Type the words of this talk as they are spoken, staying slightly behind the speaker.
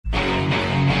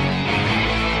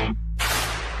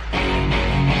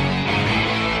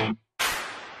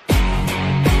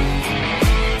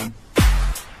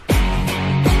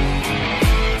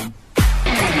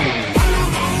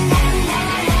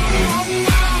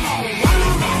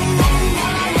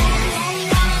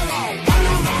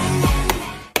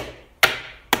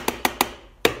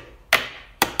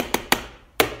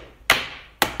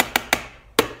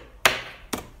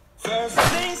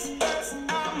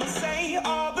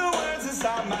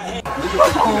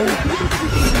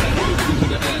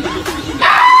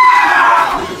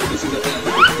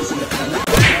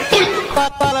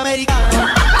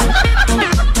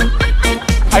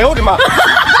哎呦我的妈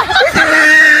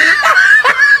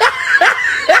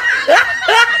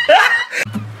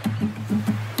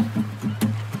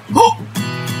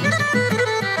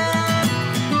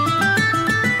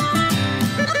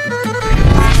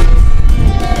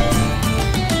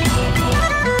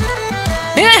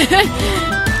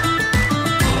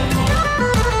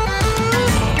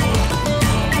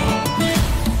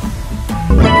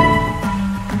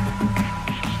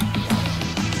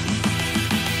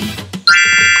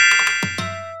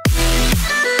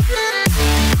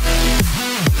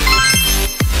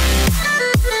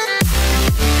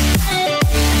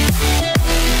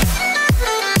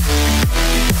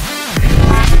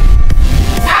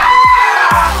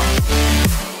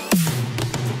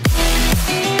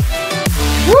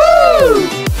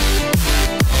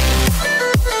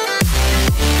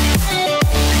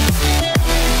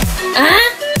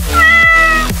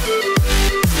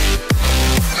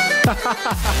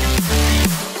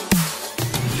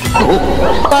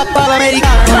！Papà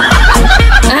l'americano.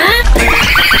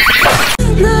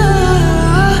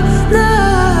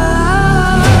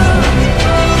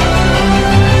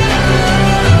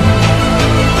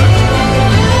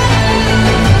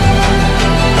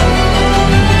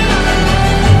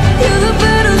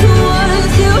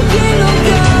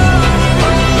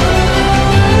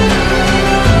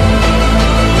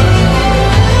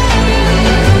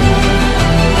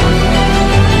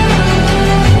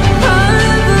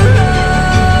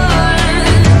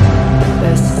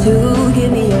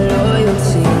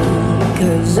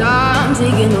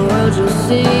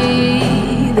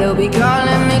 They'll be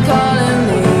calling me,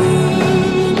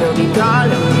 they'll be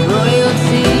calling me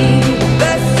royalty.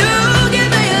 Best to give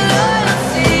me your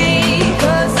loyalty,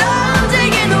 'cause I'm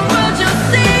taking the world, you'll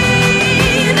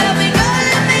see. They'll be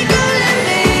calling me,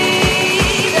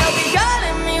 they'll be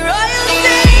calling me royalty. They'll be calling me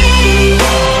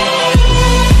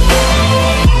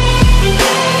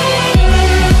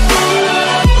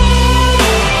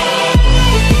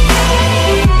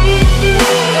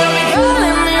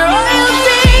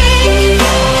royalty.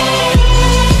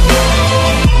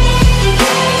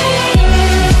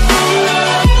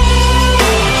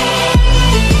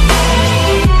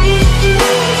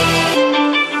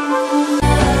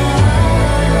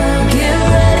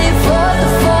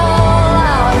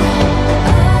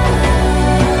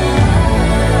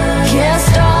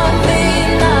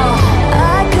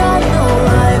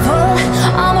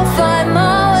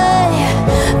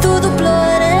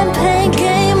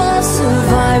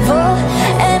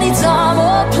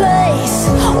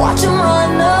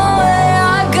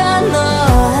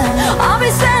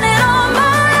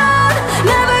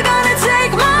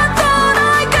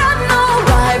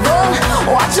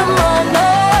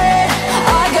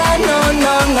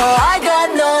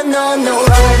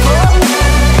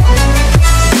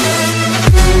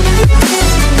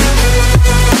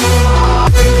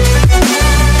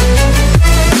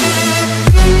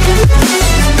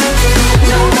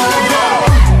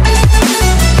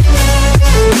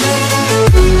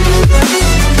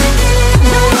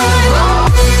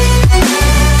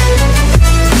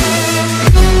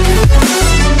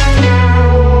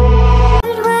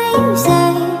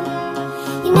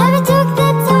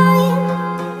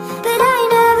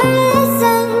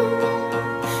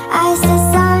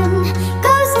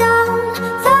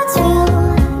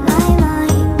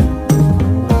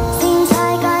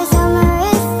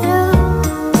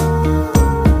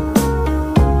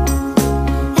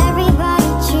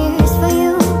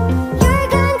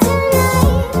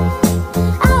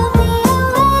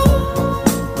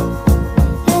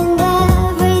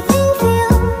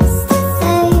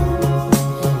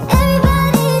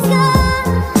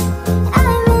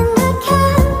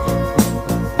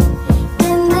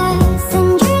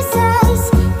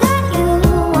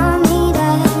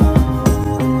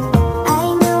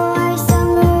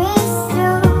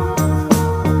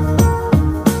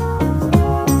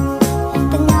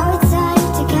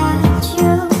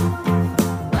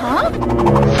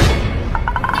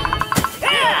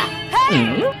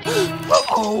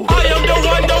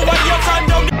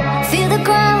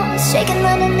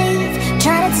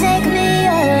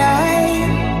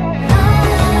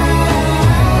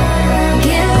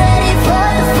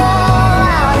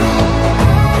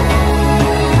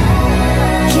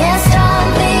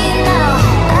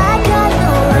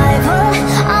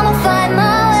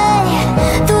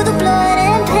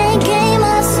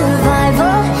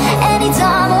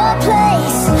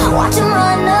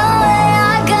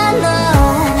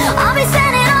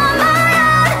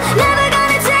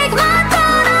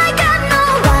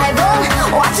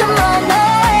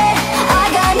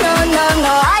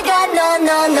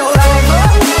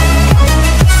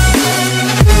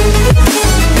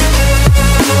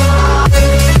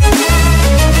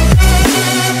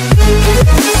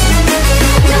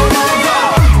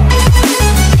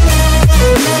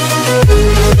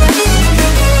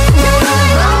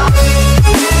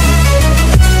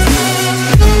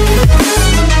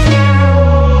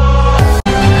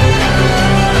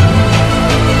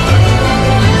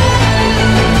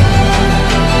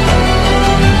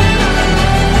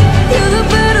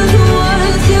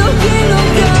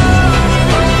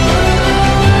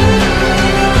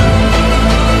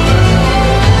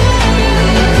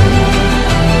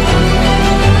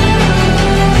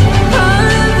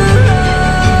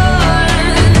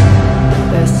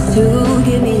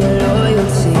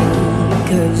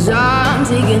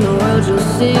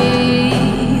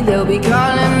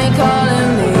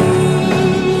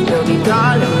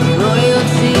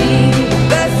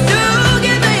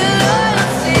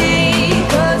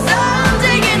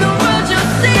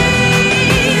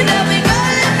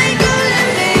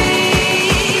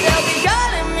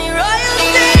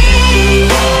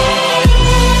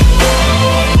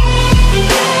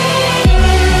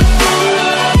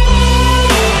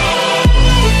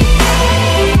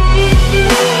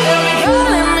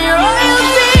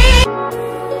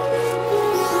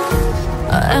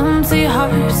 empty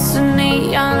hearts and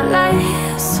neon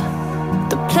lights.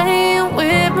 They're playing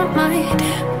with my mind.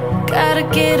 Gotta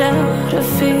get out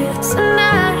of here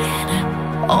tonight.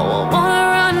 Oh, I wanna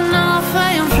run off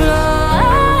and fly.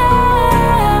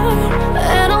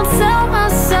 And I'll tell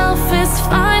myself it's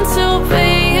fine to be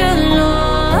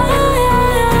alone,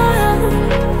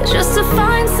 just to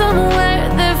find somewhere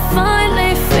that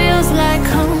finally feels like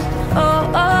home. Oh,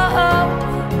 oh, oh.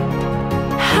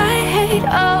 I hate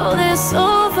all this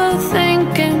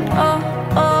overthinking. Oh,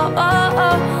 oh, oh,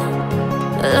 oh.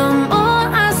 The more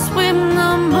I swim,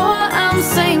 the more I'm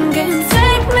sinking.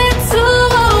 Take me to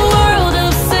a world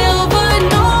of silver.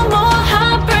 No more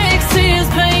heartbreaks, tears,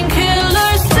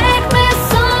 painkillers. Take me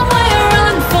somewhere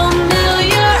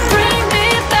unfamiliar. Bring me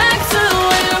back to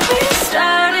where we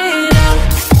started out.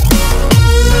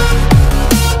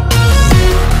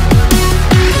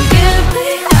 Get me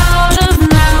out of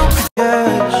now.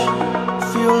 Edge,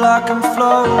 feel like I'm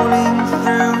floating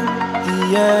through the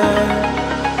air.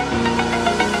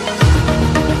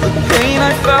 The pain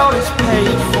I felt is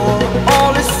paid for,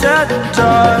 all is said and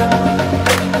done.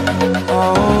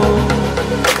 Oh,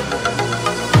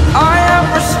 I am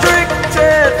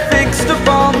restricted, fixed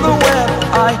upon the web.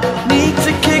 I need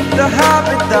to kick the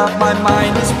habit that my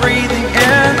mind is breathing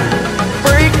in.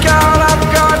 Break out, I've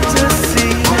got to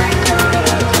see.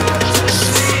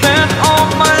 Spent all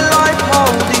my life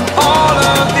holding all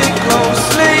of it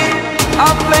closely. I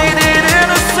played it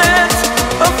innocent,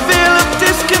 a feel of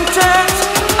discontent.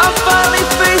 I'm finally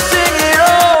facing it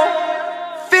all,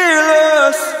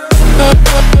 fearless.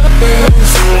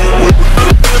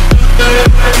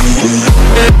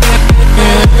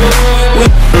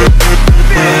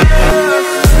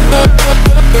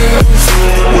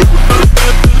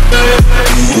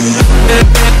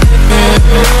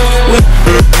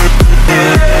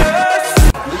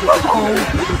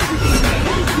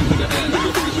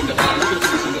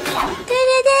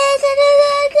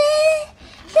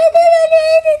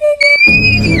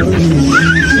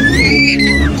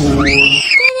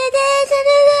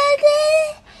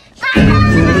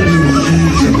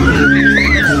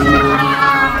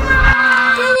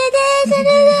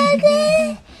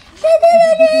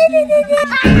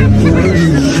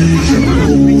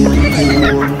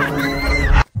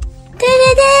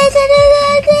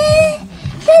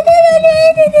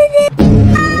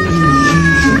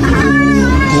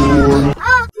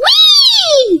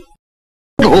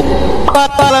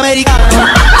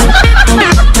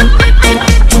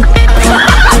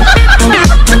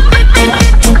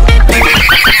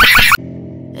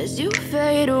 As you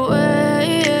fade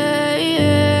away,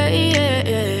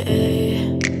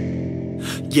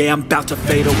 yeah, I'm about to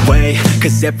fade away.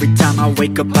 Cause every time I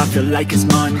wake up I feel like it's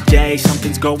Monday.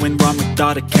 Something's going wrong with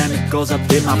all the chemicals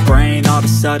up in my brain. All of a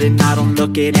sudden I don't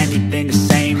look at anything the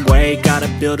same way. Got a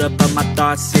buildup of my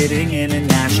thoughts sitting in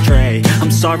an ashtray. I'm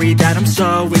sorry that I'm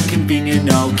so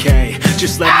inconvenient, okay.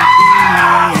 Just let me be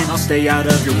me and I'll stay out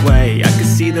of your way. I can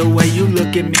see the way you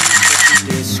look at me,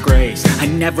 disgrace. I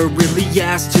never really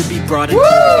asked to be brought into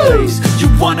this place. You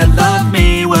wanna love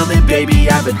me? Well then baby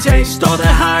I have a taste. All the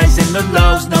highs and the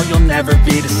lows, no you'll never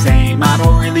be the same. I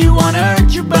don't really wanna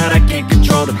hurt you but I can't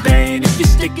control the pain. If you're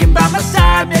sticking by my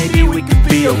side maybe we could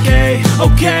be okay.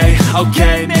 Okay,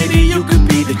 okay, maybe you could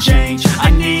be the change I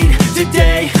need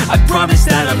today. I promise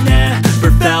that I've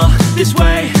never felt this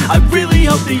way. I really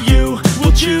hope that you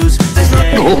will choose to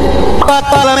stay.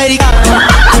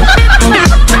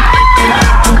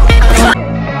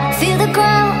 feel the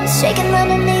ground shaking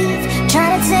underneath,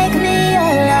 trying to take me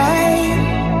alive.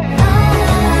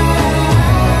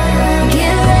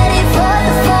 Get ready for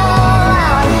the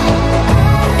fallout.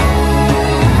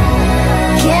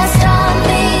 Can't stop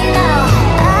me now.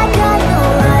 I got no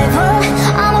rival.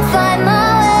 I'ma find my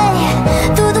way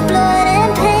through the blood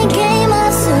and pain, game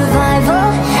of survival.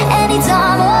 Any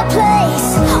time or place,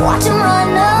 watch 'em run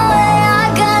away. I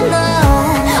got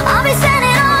none. I'll be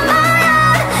standing on my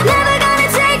own, never gonna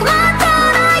take my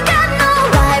throne. I got no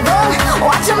rival.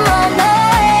 Watch 'em run.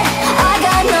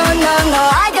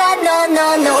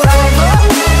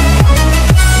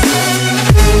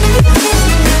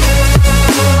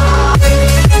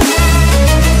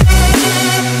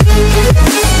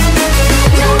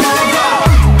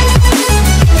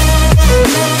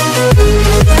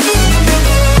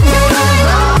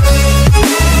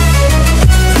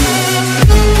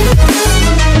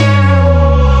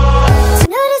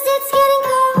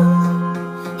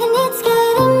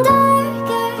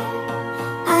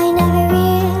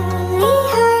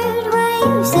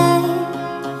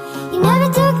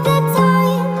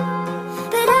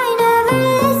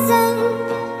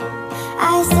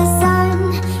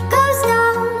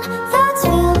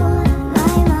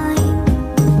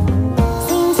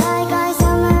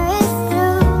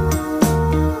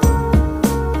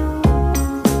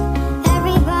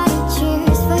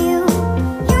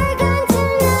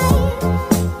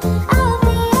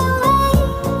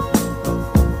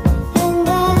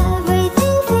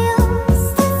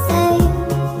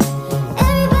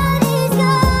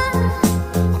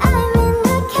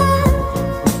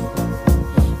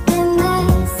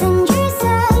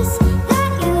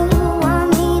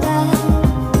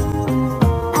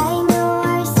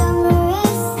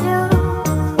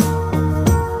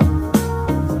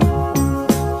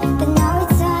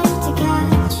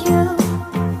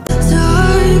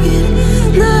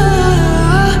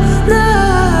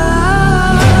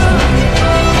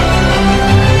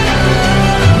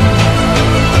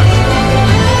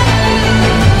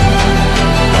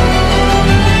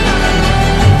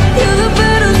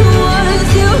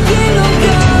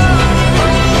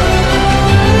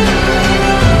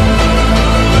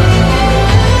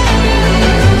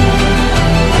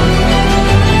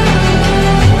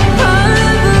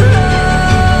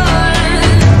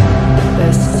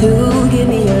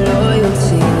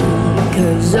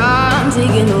 I'm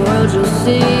taking the world, you'll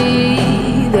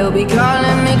see. They'll be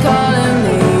calling me, calling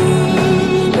me.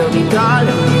 They'll be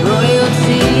calling me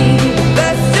royalty.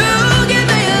 Best to give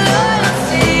me your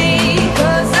loyalty,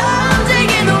 'cause I'm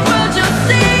taking the world, you'll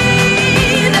see.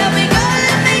 They'll be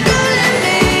calling me, calling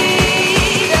me.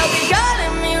 They'll be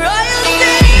calling me royalty.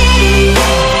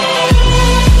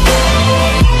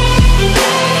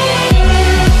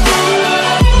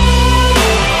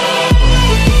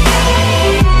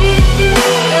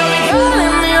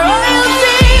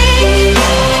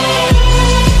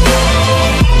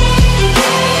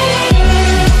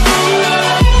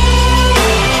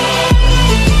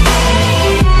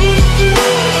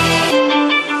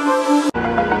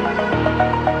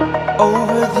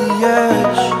 Over the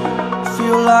edge,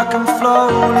 feel like I'm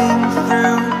floating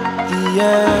through the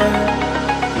air.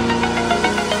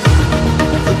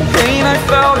 The pain I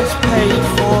felt is paid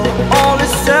for, all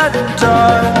is said and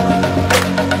done.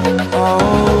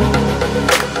 Oh,